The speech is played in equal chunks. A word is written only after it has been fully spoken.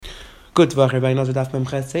Good Tvachar by Nazir Daf Mem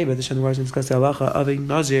Ches Say, but the Shem Gemara is discuss the halacha of a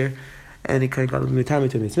Nazir and a kind of mitami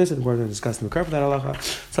to mitzvah. The Gemara is discussing the curve for that halacha.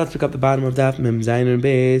 So let's pick up the bottom of Daf Mem Zayin and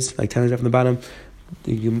Beis, like 10 from the bottom.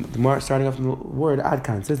 The Gemara starting off from the word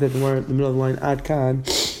Adkan says that the word in the middle of the line Adkan.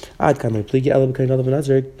 Adkan, my pligi ela b'kain gadol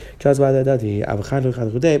v'nazir. Kaz ba'da dati avachad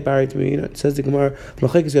v'chad chudei bari to me. It says the Gemara. The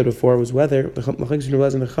machlekes we had before was whether the machlekes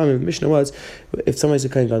was in the Chamim. The Mishnah was if somebody's a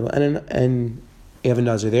kain gadol and you have a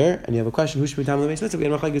nazir there, and you have a question, who should be mitam l'meis mitzvah? We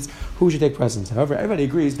have machlekes who should take precedence. However, everybody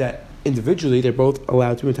agrees that individually they're both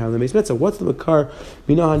allowed to be mitam l'meis mitzvah. What's the makar?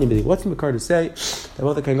 What's the makar to say that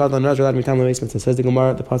both the kain gadol and nazir are allowed to be mitam l'meis mitzvah? Says the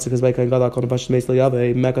Gemara, the pasuk is by kain gadol called the pasuk meis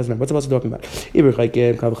l'yaveh mekas. What's the pasuk talking about?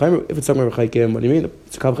 If it's somewhere rechaykim, what do you mean?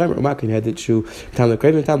 It's kav chaymer. Uma kain headed to mitam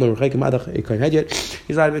l'kreivim, mitam l'rechaykim adach a kain headed.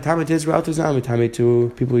 He's allowed to be mitam to his relatives, not mitam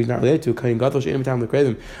to people he's not related to. Kain gadol she'en mitam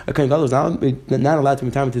l'kreivim. A kain gadol is not allowed to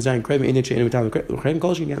mitam to his zayin kreivim. Ain't she'en mitam l'kreivim.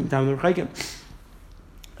 Kol she'en mitam l'rechaykim.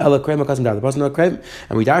 Ella kreim akasim down. The pasuk not kreim,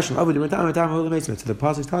 and we dash him over the mitam l'meismet. So the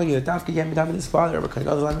pasuk is telling you that dafka yem mitam his father, or kain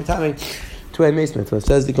gadol is mitam to a meismet. So it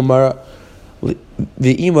says the Gemara.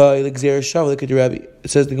 The imay l'gzer shava look at the Rabbi. It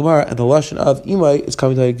says the Gemara and the lashon of imay is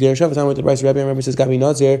coming to l'gzer shava. It's not with the Bryce Rabbi. And Rabbi says gabi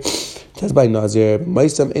nazir. It says by nazir.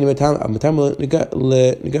 Ma'isam in mitam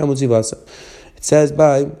negam l'zivasa. It says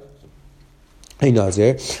by a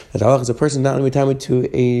nazir that the halach is a person not only mitam to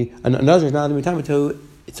a nazir is not only mitam to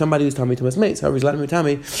somebody who's tummy to his mates. However, he's allowed to be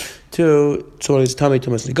tummy to someone who's tummy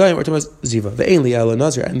to his negayim or to his ziva. The ainly ela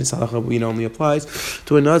nazir, and this halacha we normally applies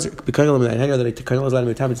to a nazir. Because that a kain is allowed to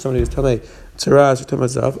be tummy to somebody who's tummy tzaras or tummy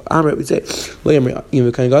zav. Amrit we say le'amri yim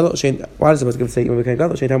kain gadol shein. Why does the pasuk say yim kain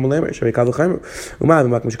gadol shein tam le'amri shavei kadol chaymer? Umay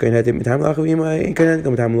b'makom shekain hedim mitam la'achav yim kain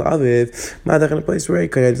hedim mitam la'aviv. Madach in a place where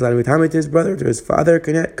kain is allowed to be tummy to his brother, to his father.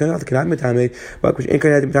 Kain cannot be tummy. B'makom shein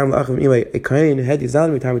kain hedim mitam la'achav yim a kain hedim is allowed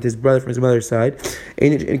to be tummy to his brother from his mother's side.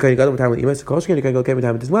 In kain gadol mitam la'imay so kol shein kain gadol came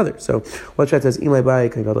mitam to his mother. So what Shat says imay by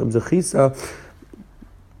kain gadol imzachisa.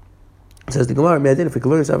 Says the Gemara, if we can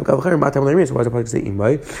learn yourself, so why is the pasuk say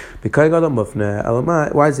imay? B'kain gadol mufna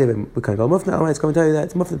elamai. Why is it b'kain gadol mufna elamai? It's going to tell you that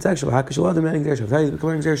it's mufna. It's actually hakashul adam and gzer shava. Tell you we can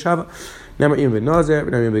learn gzer shava. Never imay b'nazir,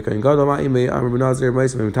 never imay b'kain gadol. Ma imay amar b'nazir.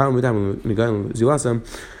 Ma'isem mitam negayim zilasam.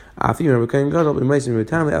 After you remember b'kain gadol, ma'isem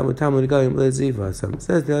mitam negayim lezivasam.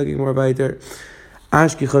 Says the Gemara weiter.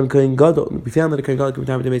 Ashkichon kain gadol. We found that a kain gadol can be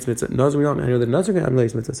time to make mitzvah. Nazir we don't know that nazir can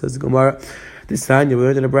make mitzvah. Says the Gemara. This time you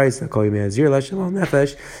learned in a brayso. Call you me'azir l'shalom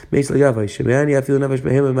nefesh meis l'yavay shemani afilu nefesh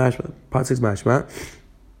behema mashma. Pasuk's mashma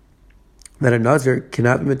that a nazir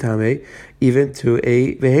cannot be mitame even to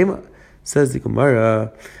a behema. Says the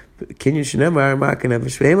Gemara. Can you shnemar ma can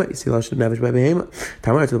nefesh behema? You see l'shalom nefesh by behema.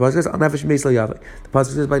 Tamar to the pasuk says al nefesh meis l'yavay. The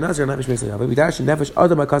pasuk says by nazir nefesh meis l'yavay. We dash nefesh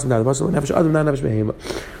adam akasim down. The pasuk nefesh adam not nefesh behema.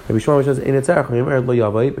 Rabbi Shmuel says in etzarach yomer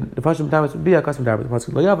l'yavay. The pasuk tamas would be akasim down. The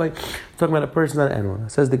pasuk l'yavay talking about a person, not an animal.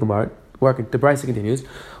 Says the Gemara. The Bryce continues.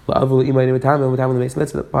 La'avul imay mitam l'meis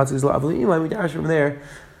mitzvah. The pasuk is la'avul imay. We dash from there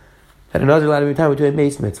that another allowed to be mitam to a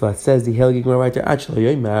meis mitzvah. It says the Helgi Gemara right there. Actually,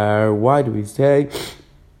 yomer. Why do we say?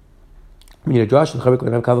 We need a drash. The chavik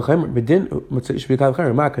would have kav chaymer. But then should be kav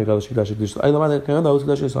chaymer. Ma kain gadol should be drash. I love that. Kain gadol should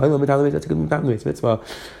be drash. I love mitam l'meis. That's a good mitam l'meis mitzvah.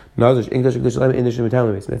 Nazir English English mitam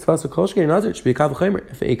l'meis mitzvah. So kol shkei nazir should be kav chaymer.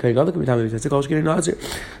 If a kain gadol can be mitam l'meis, that's a kol shkei nazir.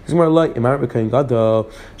 It's more like imar b'kain gadol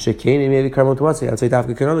shekein maybe carbon to matzah. I'd say dafka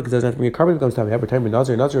kain gadol because it doesn't have to bring a carbon comes to me. Every time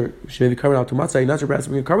Nazir should maybe carbon out to matzah. Nazir perhaps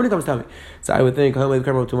bring a carbon comes to me. So I would think maybe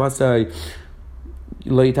carbon to matzah.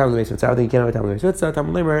 Lo yitam l'meis mitzvah. I think you cannot yitam l'meis mitzvah.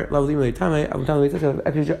 Tam l'mer lavlim l'yitam. Avu tam l'meis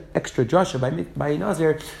mitzvah. Extra drasha by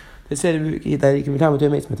Nazir. They said that you can yitam to a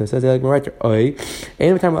meis mitzvah. Says like right there. Oi,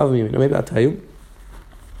 ain't yitam avim. Maybe I'll tell you.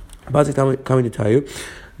 About coming to tell you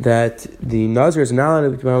that the Nazir is not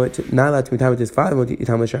allowed to be yitam with his father.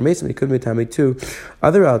 Yitam l'shar meis. He couldn't be yitam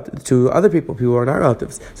to other people who are not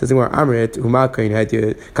relatives. Says the Gemara Amrit Huma kain had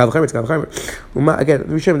kav chaymer. Again,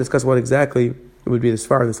 we shouldn't discuss what exactly it would be as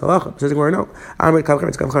far as this halacha. Says the Gemara, no. Amrit kav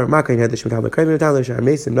chaymer. Ma kain had the shmitam l'kreivim mitam l'shar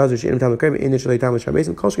meis. Nazir she'en mitam l'kreivim initially yitam l'shar meis.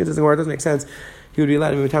 Kol shkei says the Gemara doesn't make sense. He would be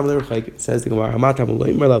allowed to be mitam l'rechayk. Says the Gemara Hamatam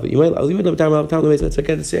l'yimar lav. You might leave it mitam l'meis. Let's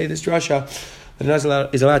again say this drasha. The Nazir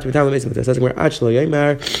is allowed to be mitam l'meis. Says the Gemara actually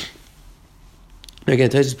yimar. Again,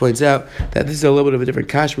 Taisus points out that this is a little bit of a different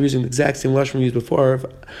kasha. We're using the exact same lashon we used before,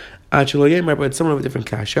 Achelo Yemar, but it's somewhat of a different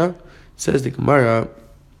kasha. Says the Gemara,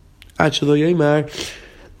 Achelo Yemar.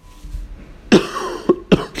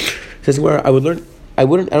 Says the Gemara, I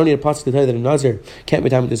don't need a pasuk to tell you that a Nazir can't be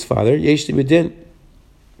time with his father. Yesh to be din.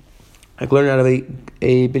 I can learn out of a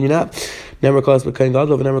binyanat. Never caused by kain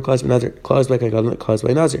gadol, never caused by Nazir. Caused by kain gadol, not caused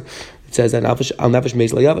by Nazir. It says that al nefesh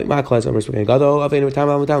meis l'yavay. Ma caused by kain gadol, avein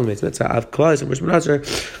mitam l'meis mitzvah. Av caused by Nazir,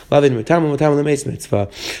 avein mitam l'meis mitzvah.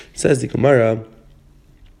 Says the Gemara.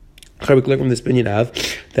 We learn from this opinion of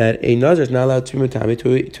that a nazir is not allowed to be matame to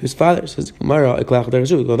his father. Says Gemara,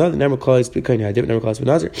 although the never calls b'kain hadib, never calls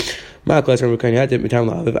b'nazir. Ma calls from b'kain hadib mitam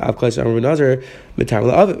la'aviv, av calls from b'nazir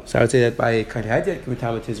mitam la'aviv. So I would say that by kain hadib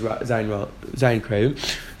mitam his zayin krayim.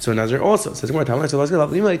 So nazir also says Gemara, Tamar, so let's go love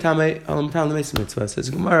limay tame tam the meis mitzvah. Says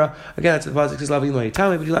Gemara again. It's the pasuk says love limay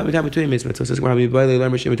tame, but you let me tame to meis mitzvah. Says Gemara, be boile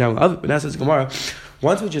learn mishim mitam la'aviv. But now says Gemara,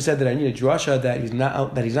 once we just said that I need a drasha that he's not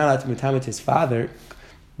allowed to mitam his father.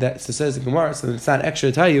 That says the Gemara, so it's not extra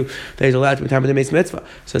to tell you that he's allowed to be time with the meis mitzvah.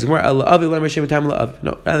 So the Gemara,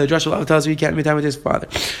 no, the Joshua tells you he can't be time with his father.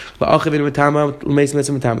 The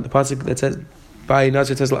pasuk that says by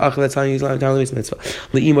Nazir says that's telling you he's allowed to be time with the meis mitzvah.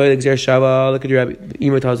 Le'imoy l'gzer shava, look at your rabbi.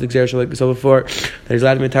 Imoy tells the gzer shava like we saw before that he's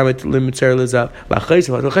allowed to be time with limit tzar lizav. La'chayis,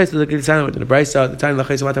 look at the sign with the brayso. The time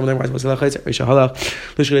la'chayis, what time we're supposed to la'chayis. Risha halach.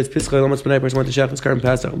 Lushka it's pischay. Almost when I person went to shach his car and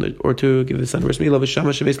passed or to give the son rest me love shama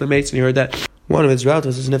shemes lemeitz, and you heard that one of his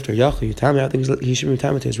relatives is nifter yachli. Yitami, I think he should be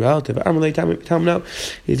mitami to his relative. Amalei Yitami, no,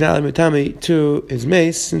 he's not mitami to his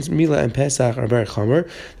mace since Mila and Pesach are very chomer.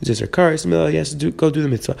 This is her car. Mila, he has to go do the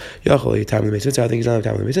mitzvah. Yachli Yitami the mitzvah. I think he's not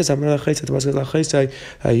mitami the mitzvah. I'm not lachayis. The pasuk lachayis.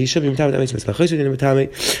 He should be mitami the mitzvah. Lachayis didn't mitami.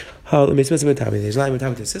 How the mitzvah mitami? He's not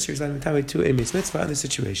mitami to his sister. He's not mitami to a mitzvah in this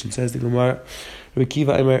situation. Says the Gemara.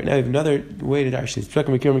 Rekiva. Now we have another way to actually.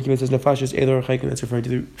 Rekiva says nefashis elor rechaykim. That's referring to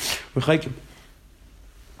the rechaykim.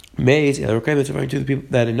 Maze, it's referring to the people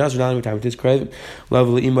that in Nazir not time with his credit.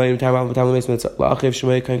 Level imay time time mace mitzvah. La'achiv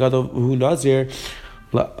shmei kain gadol who Nazir.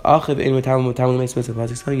 La'achiv in time mace mitzvah. I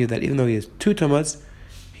was telling you that even though he has two tamas,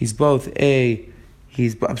 he's both two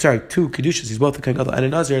kedushas. He's both a kain gadol and a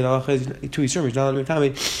Nazir. La'achiv two yisurim. He's not allowed to be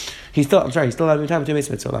time. He's still allowed to be time with mace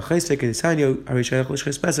mitzvah. La'achiv take his sanyo. Arishayach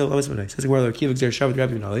l'shches pesel. Says where the kiv gzer shabbat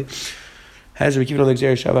Rabbi Nali. Has Rekiva no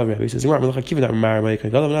gzer shabbat Rabbi says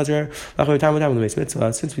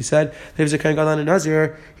since we said that there's a kain gadol and a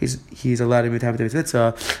nazir, he's allowed to be time with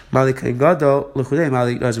mitzvah. Malik kain gadol l'chudei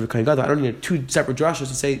Malik nazir kain gadol. I don't need two separate drashas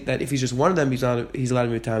to say that if he's just one of them, he's allowed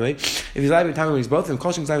to be time. If he's allowed to be time when he's both of them,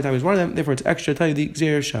 Koshing allowed to be time he's one of them. Therefore, it's extra. Tell you the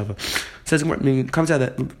gzer shabbat. Says it comes out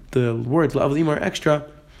that the words la'avlim are extra.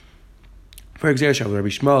 For example, Rabbi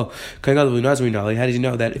Shmuel, how does he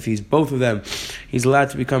know that if he's both of them, he's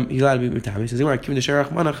allowed to be mitami? He says, and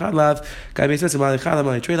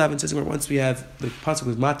says, once we have the pasuk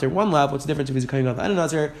with mater one lav, what's the difference if he's a kain gadol and a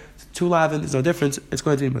nazir? Two lav, and there's no difference. It's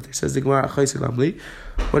going to be mater. Says the Gemara, what does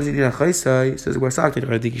he need? He says, we're saked.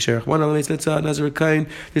 One nazir kain,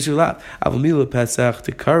 this is lav. Avamilu pesach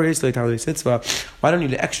to kares like why don't you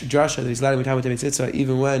need the extra drasha that he's allowed to be mitami to mitzvah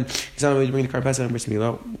even when he's not allowed to bring the kar pesach and bris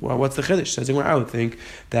milah? Well, what's the chiddush? Says I would think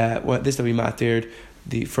that this that we matered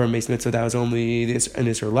the for a mace mitzvah that was only this and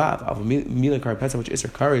this or lav of a mila kar pesach which is her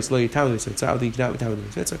kar is low yitam this mitzvah. I think you cannot be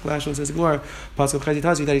mitami mitzvah. Last one says the Gemara pasuk chayzi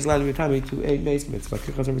tells you that he's allowed to be mitami to a mace mitzvah.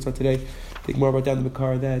 Kichas mitzvah today. Think more about down the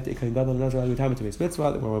makar that it can gadol not allowed to be mitami to mace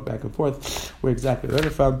mitzvah. Then we went back and forth where exactly we learned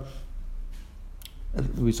it from.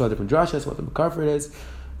 And we saw different drashas what the makar for it is,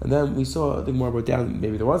 and then we saw the more brought down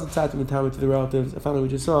maybe there was a tzad to mitami to the relatives. And finally we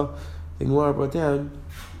just saw the more brought down.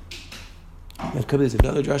 That could be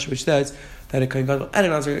another drasha which says that a kain gadol and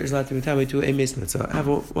an nazir is allowed to be mitami to a mace mitzvah. Have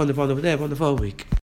a wonderful day, a wonderful week.